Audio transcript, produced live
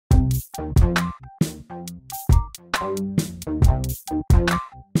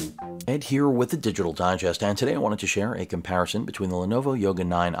Ed here with the Digital Digest, and today I wanted to share a comparison between the Lenovo Yoga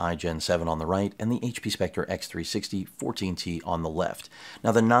 9i Gen 7 on the right and the HP Spectre X360 14T on the left.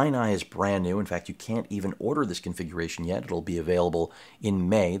 Now the 9i is brand new. In fact, you can't even order this configuration yet. It'll be available in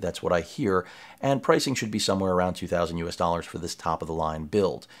May, that's what I hear, and pricing should be somewhere around $2,000 for this top-of-the-line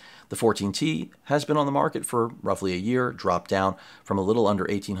build. The 14T has been on the market for roughly a year, dropped down from a little under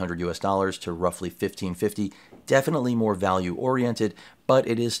 $1,800 to roughly $1,550. Definitely more value-oriented, but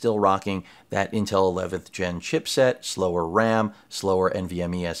it is still rocking that Intel 11th Gen chipset, slower RAM, slower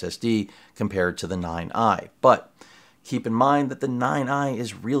NVMe SSD compared to the 9i. But keep in mind that the 9i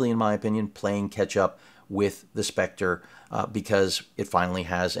is really, in my opinion, playing catch-up with the Spectre because it finally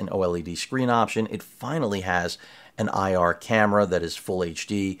has an OLED screen option. It finally has an IR camera that is full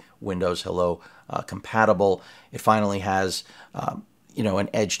HD, Windows Hello compatible. It finally has an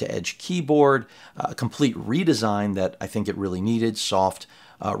edge-to-edge keyboard, a complete redesign that I think it really needed, soft,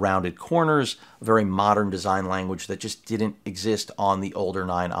 rounded corners, a very modern design language that just didn't exist on the older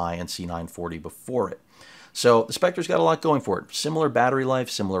 9i and C940 before it. So the Spectre's got a lot going for it. Similar battery life,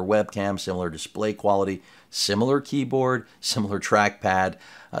 similar webcam, similar display quality, similar keyboard, similar trackpad,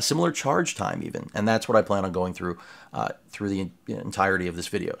 similar charge time even. And that's what I plan on going through the entirety of this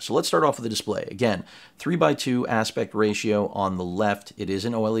video. So let's start off with the display. Again, 3:2 aspect ratio on the left. It is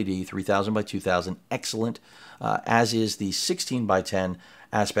an OLED, 3000 by 2000, excellent, as is the 16:10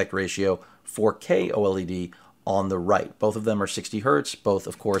 aspect ratio 4K OLED on the right. Both of them are 60 Hertz. Both,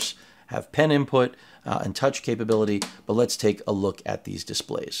 of course, have pen input and touch capability, but let's take a look at these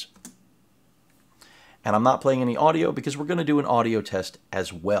displays. And I'm not playing any audio because we're going to do an audio test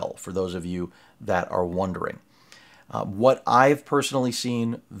as well, for those of you that are wondering. What I've personally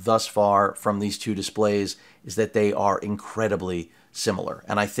seen thus far from these two displays is that they are incredibly similar.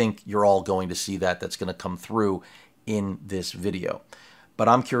 And I think you're all going to see that. That's going to come through in this video. But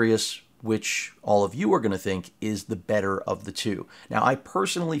I'm curious which all of you are going to think is the better of the two. Now, I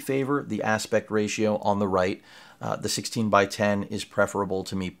personally favor the aspect ratio on the right. The 16:10 is preferable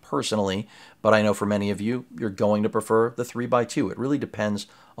to me personally, but I know for many of you, you're going to prefer the 3:2. It really depends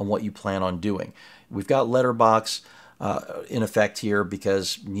on what you plan on doing. We've got letterbox in effect here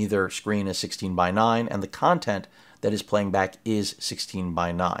because neither screen is 16:9, and the content that is playing back is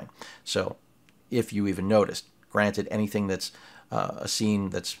 16:9. So if you even noticed, granted, anything that's a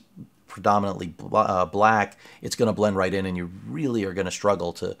scene that's predominantly black, it's going to blend right in, and you really are going to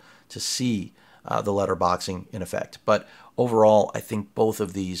struggle to see the letterboxing in effect. But overall, I think both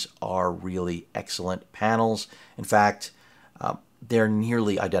of these are really excellent panels. In fact, they're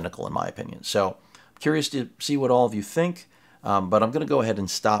nearly identical in my opinion. So I'm curious to see what all of you think, but I'm going to go ahead and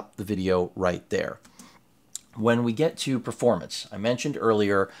stop the video right there. When we get to performance, I mentioned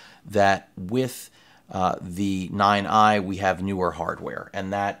earlier that with the 9i, we have newer hardware,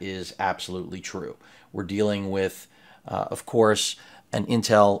 and that is absolutely true. We're dealing with, of course, an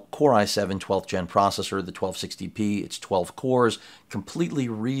Intel Core i7 12th Gen processor, the 1260p. It's 12 cores, completely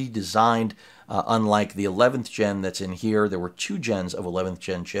redesigned, unlike the 11th Gen that's in here. There were 2 gens of 11th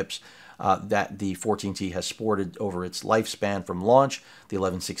Gen chips that the 14T has sported over its lifespan from launch, the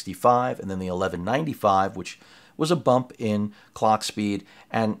 1165 and then the 1195, which was a bump in clock speed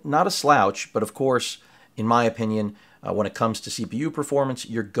and not a slouch, but of course, in my opinion, when it comes to CPU performance,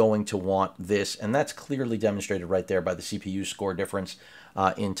 you're going to want this, and that's clearly demonstrated right there by the CPU score difference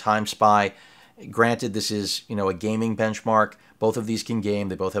in TimeSpy. Granted, this is a gaming benchmark. Both of these can game.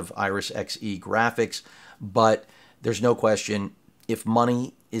 They both have Iris Xe graphics, but there's no question, if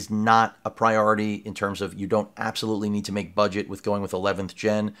money is not a priority in terms of you don't absolutely need to make budget with going with 11th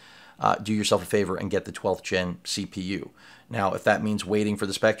Gen, do yourself a favor and get the 12th Gen CPU. Now, if that means waiting for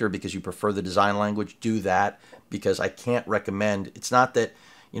the Spectre because you prefer the design language, do that, because I can't recommend. It's not that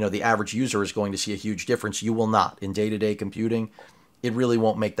the average user is going to see a huge difference. You will not. In day-to-day computing, it really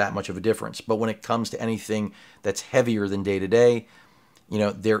won't make that much of a difference. But when it comes to anything that's heavier than day-to-day,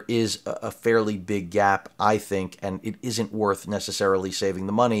 there is a fairly big gap, I think, and it isn't worth necessarily saving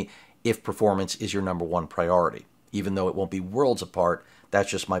the money if performance is your #1 priority. Even though it won't be worlds apart, that's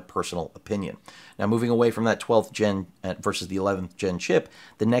just my personal opinion. Now, moving away from that 12th Gen versus the 11th Gen chip,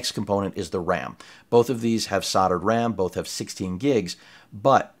 the next component is the RAM. Both of these have soldered RAM, both have 16 gigs,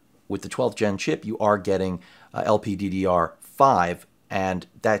 but with the 12th Gen chip, you are getting LPDDR5, and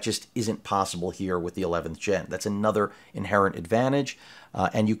that just isn't possible here with the 11th Gen. That's another inherent advantage,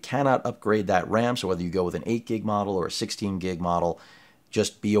 and you cannot upgrade that RAM, so whether you go with an 8 gig model or a 16 gig model,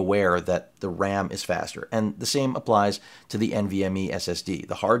 just be aware that the RAM is faster. And the same applies to the NVMe SSD.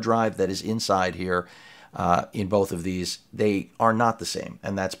 The hard drive that is inside here in both of these, they are not the same.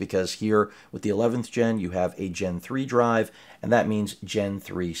 And that's because here with the 11th gen, you have a Gen 3 drive, and that means Gen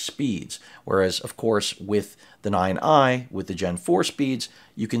 3 speeds. Whereas, of course, with the 9i, with the Gen 4 speeds,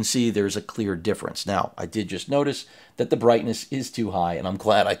 you can see there's a clear difference. Now, I did just notice that the brightness is too high, and I'm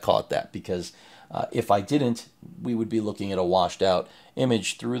glad I caught that, because if I didn't, we would be looking at a washed out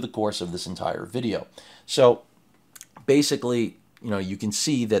image through the course of this entire video. So basically, you can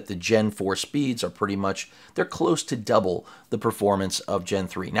see that the Gen 4 speeds are pretty much, they're close to double the performance of Gen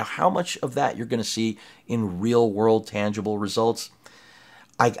 3. Now, how much of that you're going to see in real-world tangible results,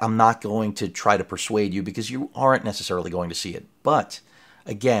 I'm not going to try to persuade you, because you aren't necessarily going to see it. But,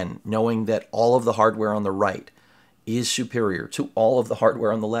 again, knowing that all of the hardware on the right is superior to all of the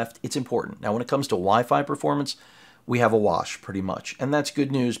hardware on the left, it's important. Now, when it comes to Wi-Fi performance, we have a wash pretty much. And that's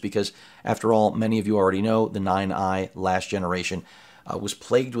good news, because after all, many of you already know the 9i last generation was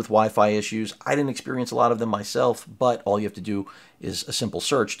plagued with Wi-Fi issues. I didn't experience a lot of them myself, but all you have to do is a simple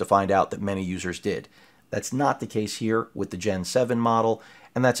search to find out that many users did. That's not the case here with the Gen 7 model,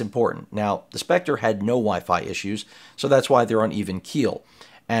 and that's important. Now, the Spectre had no Wi-Fi issues, so that's why they're on even keel.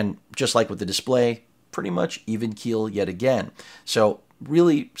 And just like with the display, pretty much even keel yet again. So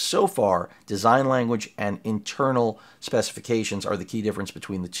really, so far, design language and internal specifications are the key difference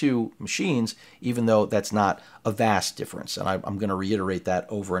between the two machines, even though that's not a vast difference. And I'm going to reiterate that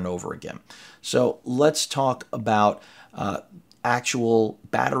over and over again. So let's talk about actual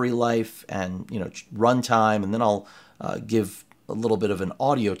battery life and runtime, and then I'll give a little bit of an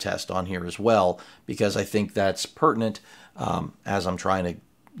audio test on here as well, because I think that's pertinent as I'm trying to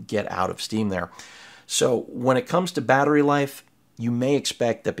get out of steam there. So when it comes to battery life, you may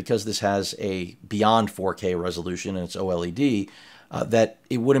expect that because this has a beyond 4K resolution and it's OLED, that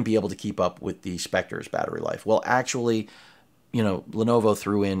it wouldn't be able to keep up with the Spectre's battery life. Well, actually, Lenovo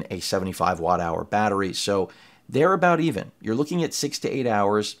threw in a 75 watt-hour battery, so they're about even. You're looking at 6 to 8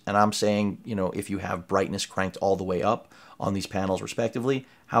 hours, and I'm saying, if you have brightness cranked all the way up on these panels respectively.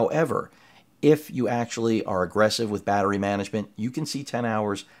 However, if you actually are aggressive with battery management, you can see 10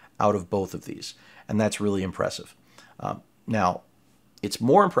 hours out of both of these, and that's really impressive. Now, it's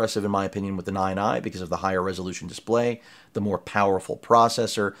more impressive, in my opinion, with the 9i because of the higher resolution display, the more powerful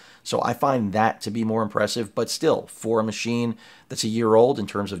processor. So I find that to be more impressive. But still, for a machine that's a year old in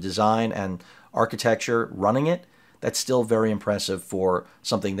terms of design and architecture running it, that's still very impressive for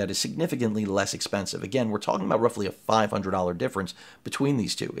something that is significantly less expensive. Again, we're talking about roughly a $500 difference between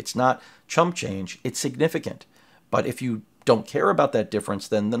these two. It's not chump change, it's significant. But if you don't care about that difference,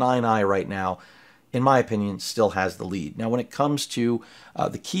 then the 9i right now, in my opinion, still has the lead. Now, when it comes to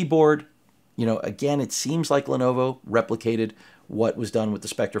the keyboard, again, it seems like Lenovo replicated what was done with the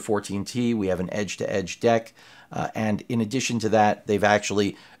Spectre 14T. We have an edge-to-edge deck, and in addition to that, they've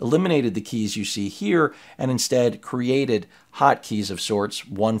actually eliminated the keys you see here and instead created hotkeys of sorts,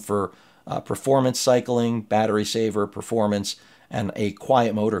 one for performance cycling, battery saver, performance, and a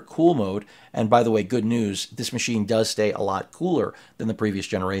quiet mode or cool mode. And by the way, good news, this machine does stay a lot cooler than the previous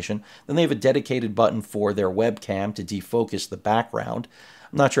generation. Then they have a dedicated button for their webcam to defocus the background.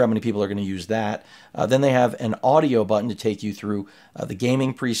 I'm not sure how many people are going to use that. Then they have an audio button to take you through the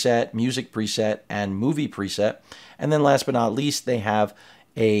gaming preset, music preset, and movie preset. And then last but not least, they have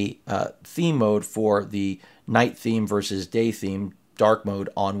a theme mode for the night theme versus day theme, dark mode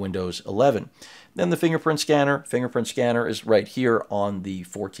on Windows 11. Then the fingerprint scanner is right here on the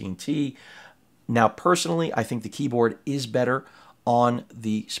 14T. Now, personally, I think the keyboard is better on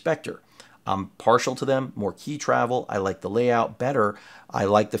the Spectre. I'm partial to them, more key travel. I like the layout better. I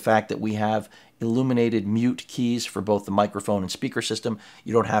like the fact that we have illuminated mute keys for both the microphone and speaker system.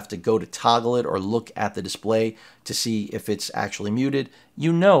 You don't have to go to toggle it or look at the display to see if it's actually muted.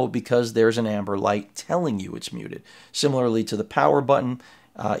 You know, because there's an amber light telling you it's muted. Similarly to the power button,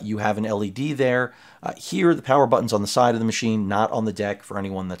 you have an LED there. Here, the power button's on the side of the machine, not on the deck, for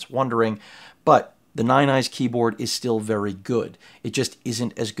anyone that's wondering. But the 9i's keyboard is still very good. It just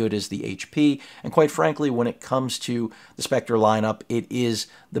isn't as good as the HP. And quite frankly, when it comes to the Spectre lineup, it is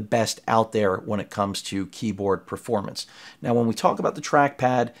the best out there when it comes to keyboard performance. Now, when we talk about the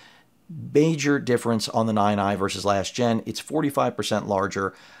trackpad, major difference on the 9i versus last gen. It's 45%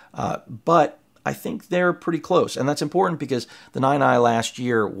 larger, but I think they're pretty close. And that's important because the 9i last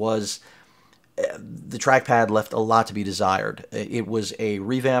year was, the trackpad left a lot to be desired. It was a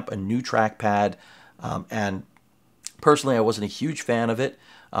revamp, a new trackpad, and personally I wasn't a huge fan of it.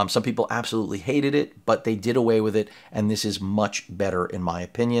 Some people absolutely hated it, but they did away with it, and this is much better in my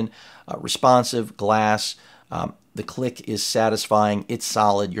opinion. Responsive, glass, the click is satisfying, it's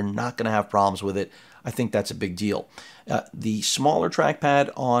solid, you're not going to have problems with it. I think that's a big deal. The smaller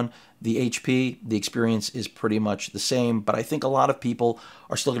trackpad on The HP, the experience is pretty much the same, but I think a lot of people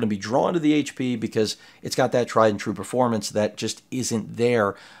are still going to be drawn to the HP because it's got that tried and true performance that just isn't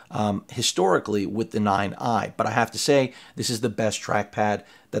there historically with the 9i. But I have to say, this is the best trackpad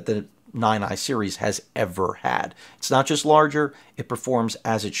that the 9i series has ever had. It's not just larger, it performs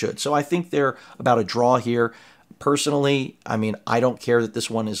as it should. So I think they're about a draw here. Personally, I mean, I don't care that this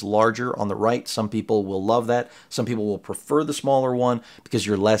one is larger on the right. Some people will love that. Some people will prefer the smaller one because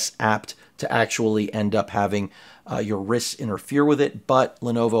you're less apt to actually end up having your wrists interfere with it. But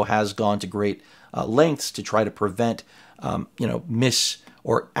Lenovo has gone to great lengths to try to prevent, miss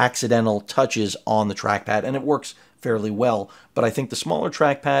or accidental touches on the trackpad, and it works fairly well. But I think the smaller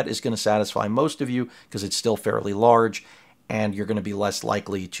trackpad is going to satisfy most of you because it's still fairly large, and you're going to be less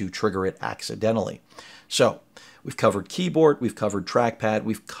likely to trigger it accidentally. So we've covered keyboard, we've covered trackpad,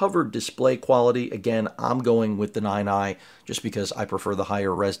 we've covered display quality. Again, I'm going with the 9i just because I prefer the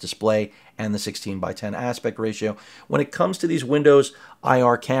higher res display and the 16:10 aspect ratio. When it comes to these Windows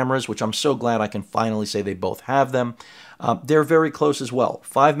IR cameras, which I'm so glad I can finally say they both have them, they're very close as well.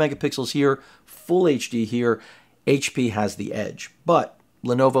 5 megapixels here, full HD here. HP has the edge, but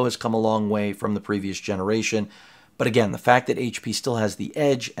Lenovo has come a long way from the previous generation. But again, the fact that HP still has the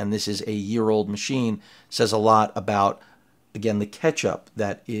edge, and this is a year-old machine, says a lot about, again, the catch-up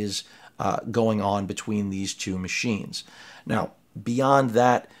that is going on between these two machines. Now, beyond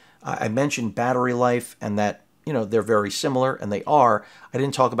that, I mentioned battery life and that, they're very similar, and they are. I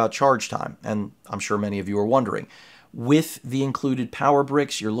didn't talk about charge time, and I'm sure many of you are wondering. With the included power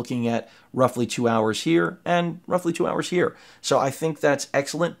bricks, you're looking at roughly 2 hours here and roughly 2 hours here. So I think that's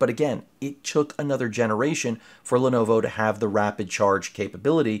excellent. But again, it took another generation for Lenovo to have the rapid charge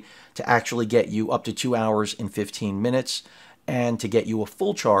capability to actually get you up to 2 hours and 15 minutes and to get you a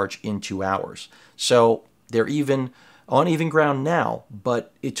full charge in 2 hours. So they're even on even ground now,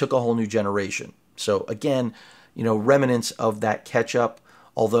 but it took a whole new generation. So again, remnants of that catch up,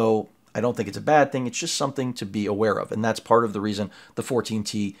 although I don't think it's a bad thing. It's just something to be aware of. And that's part of the reason the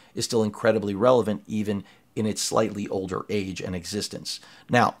 14T is still incredibly relevant, even in its slightly older age and existence.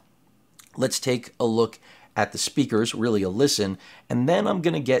 Now, let's take a look at the speakers, really a listen, and then I'm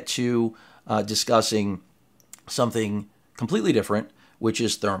going to get to discussing something completely different, which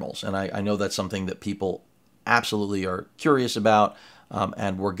is thermals. And I know that's something that people absolutely are curious about,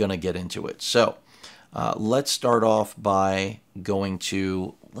 and we're going to get into it. So let's start off by going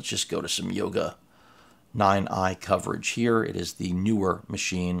to, let's just go to some Yoga 9i coverage here. It is the newer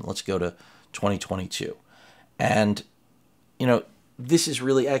machine. Let's go to 2022. And, this is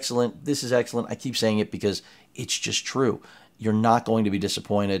really excellent. This is excellent. I keep saying it because it's just true. You're not going to be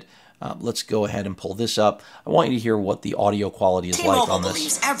disappointed. Let's go ahead and pull this up. I want you to hear what the audio quality is like on this. T-Mobile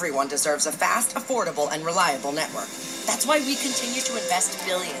believes everyone deserves a fast, affordable, and reliable network. That's why we continue to invest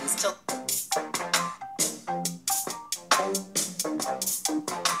billions to...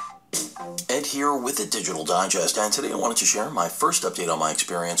 Ed here with the Digital Digest, and today I wanted to share my first update on my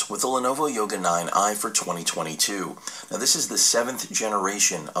experience with the Lenovo Yoga 9i for 2022. Now, this is the 7th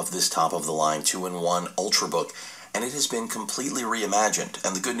generation of this top-of-the-line 2-in-1 Ultrabook, and it has been completely reimagined.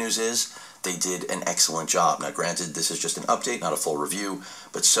 And the good news is they did an excellent job. Now, granted, this is just an update, not a full review,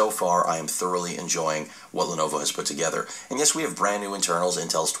 but so far I am thoroughly enjoying what Lenovo has put together. And yes, we have brand new internals,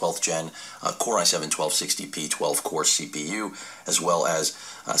 Intel's 12th gen Core i7-1260p 12-core CPU, as well as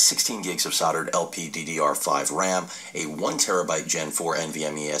 16 gigs of soldered LPDDR5 RAM, a 1 terabyte Gen 4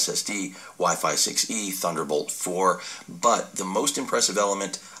 NVMe SSD, Wi-Fi 6E, Thunderbolt 4. But the most impressive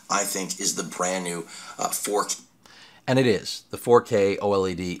element, I think, is the brand new 4K. And it is. The 4K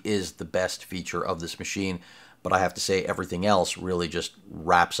OLED is the best feature of this machine, but I have to say everything else really just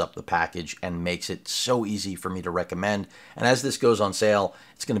wraps up the package and makes it so easy for me to recommend. And as this goes on sale,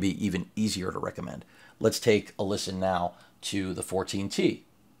 it's going to be even easier to recommend. Let's take a listen now to the 14T.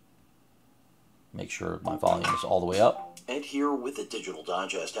 Make sure my volume is all the way up. Ed here with the Digital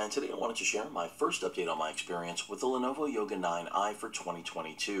Digest, and today I wanted to share my first update on my experience with the Lenovo Yoga 9i for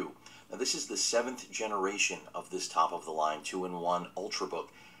 2022. Now, this is the 7th generation of this top-of-the-line 2-in-1 Ultrabook,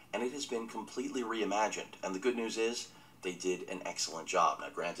 and it has been completely reimagined. And the good news is they did an excellent job. Now,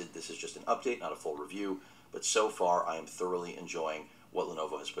 granted, this is just an update, not a full review, but so far I am thoroughly enjoying what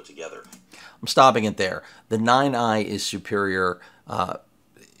Lenovo has put together. I'm stopping it there. The 9i is superior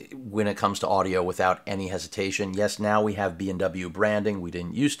when it comes to audio without any hesitation. Yes, now we have B&W branding. We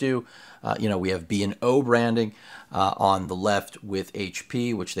didn't used to. We have B&O branding on the left with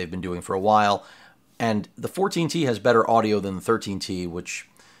HP, which they've been doing for a while. And the 14T has better audio than the 13T, which,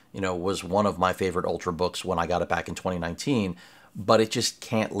 was one of my favorite Ultrabooks when I got it back in 2019. But it just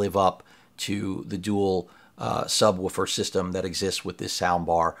can't live up to the dual subwoofer system that exists with this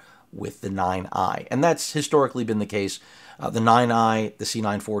soundbar with the 9i. And that's historically been the case. The 9i, the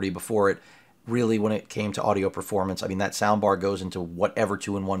C940 before it, really when it came to audio performance, I mean, that soundbar goes into whatever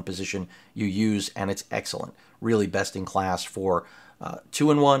 2-in-1 position you use, and it's excellent. Really best in class for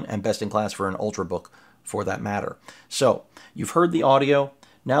 2-in-1 and best in class for an ultrabook for that matter. So you've heard the audio.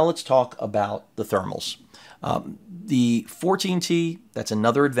 Now let's talk about the thermals. The 14T, that's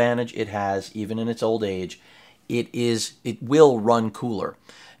another advantage it has, even in its old age. It will run cooler.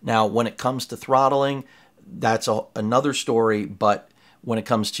 Now, when it comes to throttling, that's another story, but when it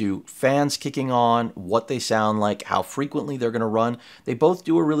comes to fans kicking on, what they sound like, how frequently they're going to run, they both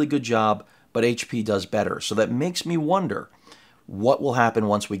do a really good job, but HP does better. So that makes me wonder what will happen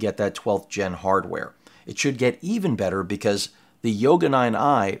once we get that 12th gen hardware. It should get even better because the Yoga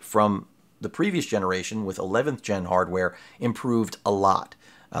 9i from the previous generation with 11th gen hardware improved a lot.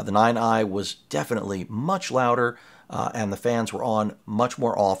 The 9i was definitely much louder and the fans were on much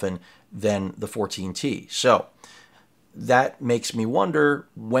more often than the 14T. So that makes me wonder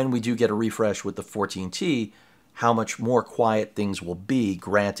when we do get a refresh with the 14T, how much more quiet things will be,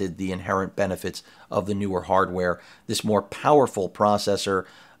 granted the inherent benefits of the newer hardware, this more powerful processor,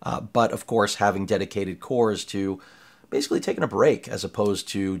 but of course having dedicated cores to basically taking a break as opposed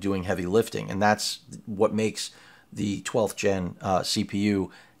to doing heavy lifting. And that's what makes the 12th gen CPU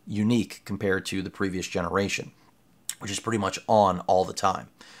unique compared to the previous generation, which is pretty much on all the time.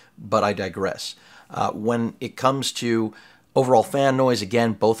 But I digress. When it comes to overall fan noise,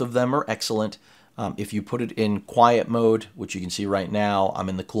 again, both of them are excellent. If you put it in quiet mode, which you can see right now, I'm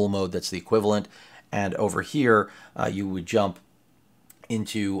in the cool mode, that's the equivalent. And over here, you would jump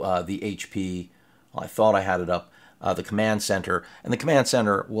into the HP, well, I thought I had it up, the command center, and the command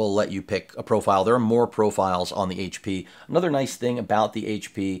center will let you pick a profile. There are more profiles on the HP. Another nice thing about the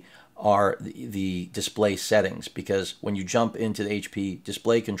HP are the display settings, because when you jump into the HP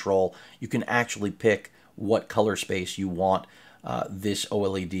display control, you can actually pick what color space you want this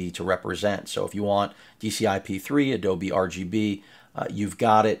OLED to represent. So if you want DCI-P3, Adobe RGB, you've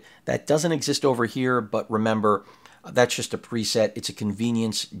got it. That doesn't exist over here, but remember, that's just a preset. It's a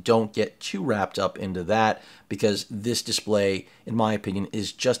convenience. Don't get too wrapped up into that, because this display, in my opinion,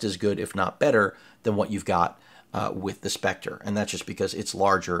 is just as good, if not better, than what you've got with the Spectre. And that's just because it's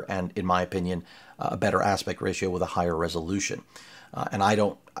larger and, in my opinion, a better aspect ratio with a higher resolution. And I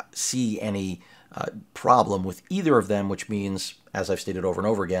don't see any problem with either of them, which means, as I've stated over and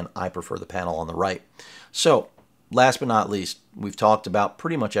over again, I prefer the panel on the right. So, last but not least, we've talked about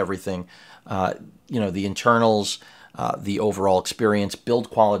pretty much everything. The internals, the overall experience, build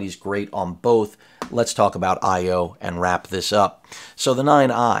quality is great on both. Let's talk about I/O and wrap this up. So the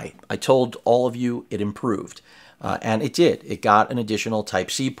 9i, I told all of you it improved. And it did. It got an additional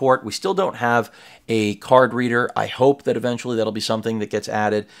Type-C port. We still don't have a card reader. I hope that eventually that'll be something that gets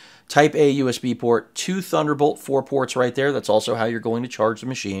added. Type-A USB port, 2 Thunderbolt 4 ports right there. That's also how you're going to charge the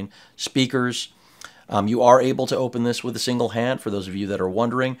machine. Speakers. You are able to open this with a single hand, for those of you that are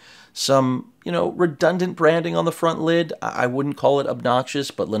wondering. Some, redundant branding on the front lid. I wouldn't call it obnoxious,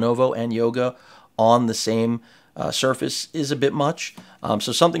 but Lenovo and Yoga on the same surface is a bit much.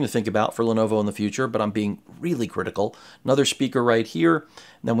 So something to think about for Lenovo in the future, but I'm being really critical. Another speaker right here.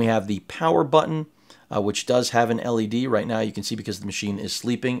 And then we have the power button, which does have an LED. Right now you can see because the machine is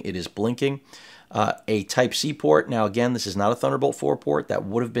sleeping, it is blinking. A Type-C port. Now again, this is not a Thunderbolt 4 port. That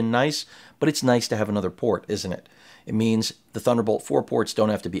would have been nice, but it's nice to have another port, isn't it? It means the Thunderbolt 4 ports don't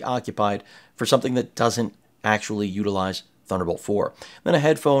have to be occupied for something that doesn't actually utilize Thunderbolt 4. Then a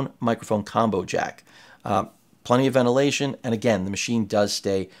headphone microphone combo jack. Plenty of ventilation, and again, the machine does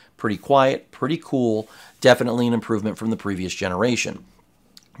stay pretty quiet, pretty cool, definitely an improvement from the previous generation.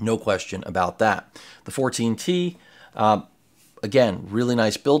 No question about that. The 14T, again, really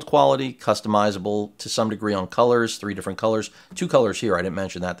nice build quality, customizable to some degree on colors, 3 different colors. 2 colors here, I didn't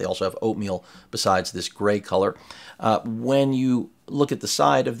mention that. They also have oatmeal besides this gray color. When you look at the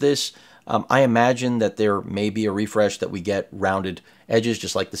side of this, I imagine that there may be a refresh that we get rounded edges,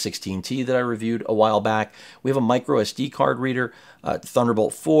 just like the 16T that I reviewed a while back. We have a micro SD card reader,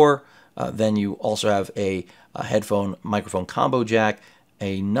 Thunderbolt 4. Then you also have a headphone microphone combo jack,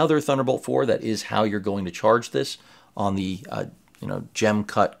 another Thunderbolt 4. That is how you're going to charge this on the gem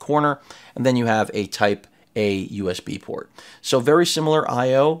cut corner. And then you have a Type-A USB port. So very similar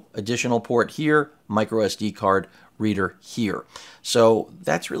I/O, additional port here, micro SD card reader here. So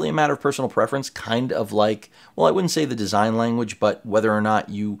that's really a matter of personal preference, kind of like, well, I wouldn't say the design language, but whether or not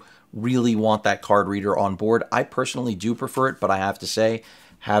you really want that card reader on board. I personally do prefer it, but I have to say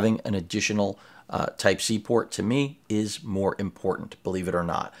having an additional Type-C port to me is more important, believe it or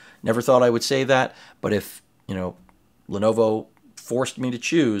not. Never thought I would say that, but if, Lenovo forced me to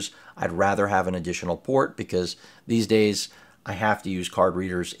choose, I'd rather have an additional port, because these days I have to use card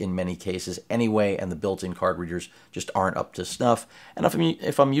readers in many cases anyway, and the built-in card readers just aren't up to snuff. And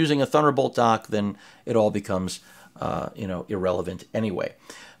if I'm using a Thunderbolt dock, then it all becomes irrelevant anyway.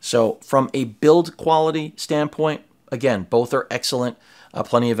 So from a build quality standpoint, again, both are excellent.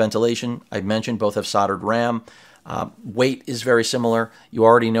 Plenty of ventilation. I mentioned both have soldered RAM. Weight is very similar. You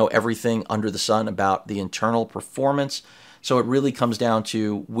already know everything under the sun about the internal performance. So it really comes down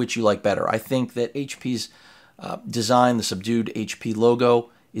to which you like better. I think that HP's design, the subdued HP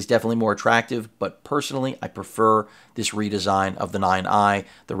logo, is definitely more attractive, but personally I prefer this redesign of the 9i.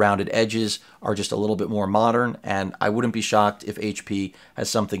 The rounded edges are just a little bit more modern, and I wouldn't be shocked if HP has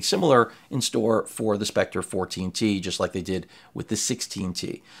something similar in store for the Spectre 14T, just like they did with the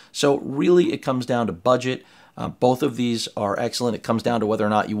 16T. So really it comes down to budget. Both of these are excellent. It comes down to whether or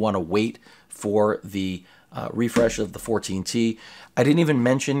not you want to wait for the refresh of the 14T. I didn't even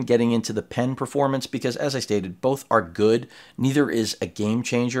mention getting into the pen performance because, as I stated, both are good. Neither is a game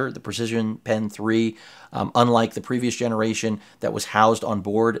changer. The Precision Pen 3, unlike the previous generation that was housed on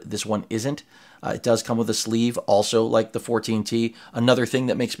board, this one isn't. It does come with a sleeve, also like the 14T. Another thing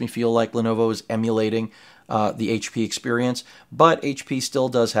that makes me feel like Lenovo is emulating the HP experience, but HP still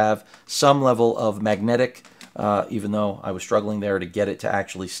does have some level of magnetic. Even though I was struggling there to get it to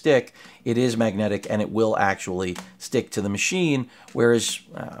actually stick, it is magnetic and it will actually stick to the machine, whereas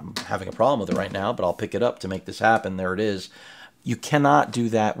I'm having a problem with it right now, but I'll pick it up to make this happen. There it is. You cannot do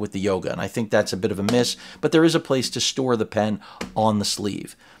that with the Yoga, and I think that's a bit of a miss, but there is a place to store the pen on the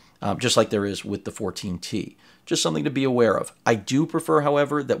sleeve, just like there is with the 14T. Just something to be aware of. I do prefer,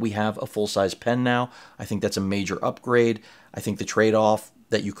 however, that we have a full-size pen now. I think that's a major upgrade. I think the trade-off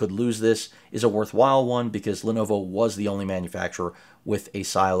that you could lose this is a worthwhile one, because Lenovo was the only manufacturer with a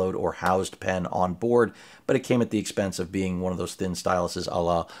siloed or housed pen on board, but it came at the expense of being one of those thin styluses a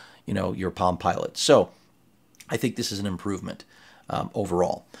la, your Palm Pilot. So I think this is an improvement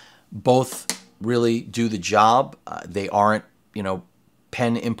overall. Both really do the job. They aren't,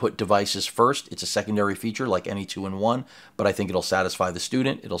 pen input devices first. It's a secondary feature like any 2-in-1, but I think it'll satisfy the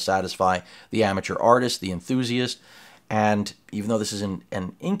student. It'll satisfy the amateur artist, the enthusiast. And even though this is an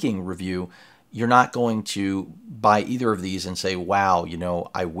inking review, you're not going to buy either of these and say, wow,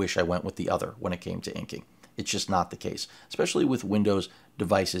 I wish I went with the other when it came to inking. It's just not the case, especially with Windows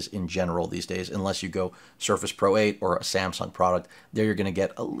devices in general these days, unless you go Surface Pro 8 or a Samsung product. There you're going to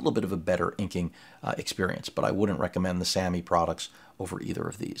get a little bit of a better inking experience, but I wouldn't recommend the Sammy products over either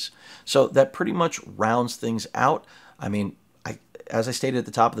of these. So that pretty much rounds things out. I mean, as I stated at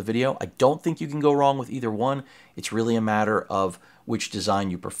the top of the video, I don't think you can go wrong with either one. It's really a matter of which design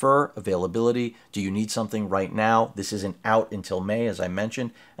you prefer, availability. Do you need something right now? This isn't out until May, as I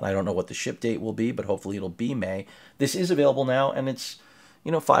mentioned, and I don't know what the ship date will be, but hopefully it'll be May. This is available now, and it's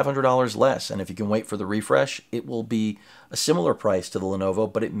 $500 less. And if you can wait for the refresh, it will be a similar price to the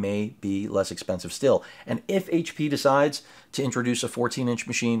Lenovo, but it may be less expensive still. And if HP decides to introduce a 14-inch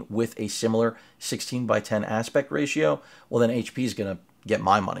machine with a similar 16:10 aspect ratio, well, then HP is going to get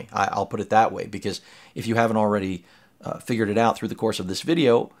my money. I'll put it that way, because if you haven't already figured it out through the course of this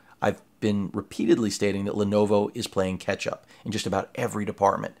video, I've been repeatedly stating that Lenovo is playing catch-up in just about every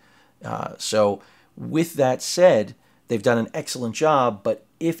department. So with that said, they've done an excellent job, but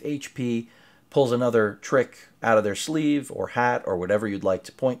if HP pulls another trick out of their sleeve or hat or whatever you'd like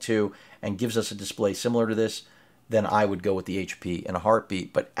to point to and gives us a display similar to this, then I would go with the HP in a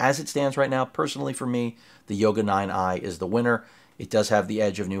heartbeat. But as it stands right now, personally for me, the Yoga 9i is the winner. It does have the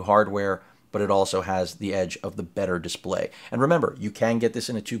edge of new hardware, but it also has the edge of the better display. And remember, you can get this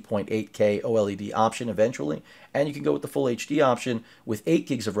in a 2.8K OLED option eventually, and you can go with the full HD option with 8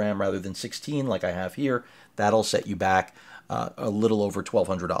 gigs of RAM rather than 16 like I have here. That'll set you back a little over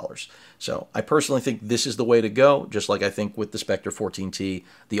 $1,200. So I personally think this is the way to go, just like I think with the Spectre 14T,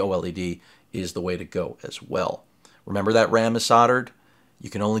 the OLED is the way to go as well. Remember that RAM is soldered? You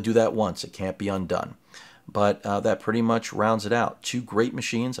can only do that once. It can't be undone. But that pretty much rounds it out. Two great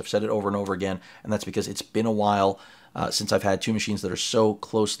machines. I've said it over and over again, and that's because it's been a while since I've had two machines that are so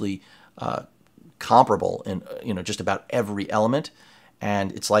closely comparable in just about every element,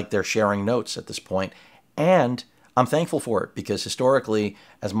 and it's like they're sharing notes at this point. And I'm thankful for it, because historically,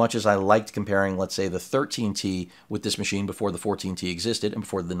 as much as I liked comparing, let's say, the 13T with this machine before the 14T existed and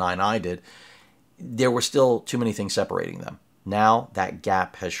before the 9i did, there were still too many things separating them. Now that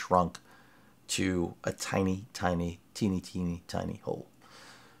gap has shrunk to a tiny, tiny, teeny, tiny hole.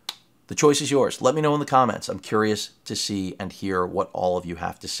 The choice is yours. Let me know in the comments. I'm curious to see and hear what all of you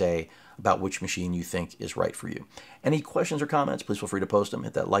have to say about which machine you think is right for you. Any questions or comments, please feel free to post them.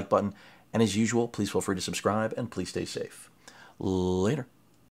 Hit that like button. And as usual, please feel free to subscribe, and please stay safe. Later.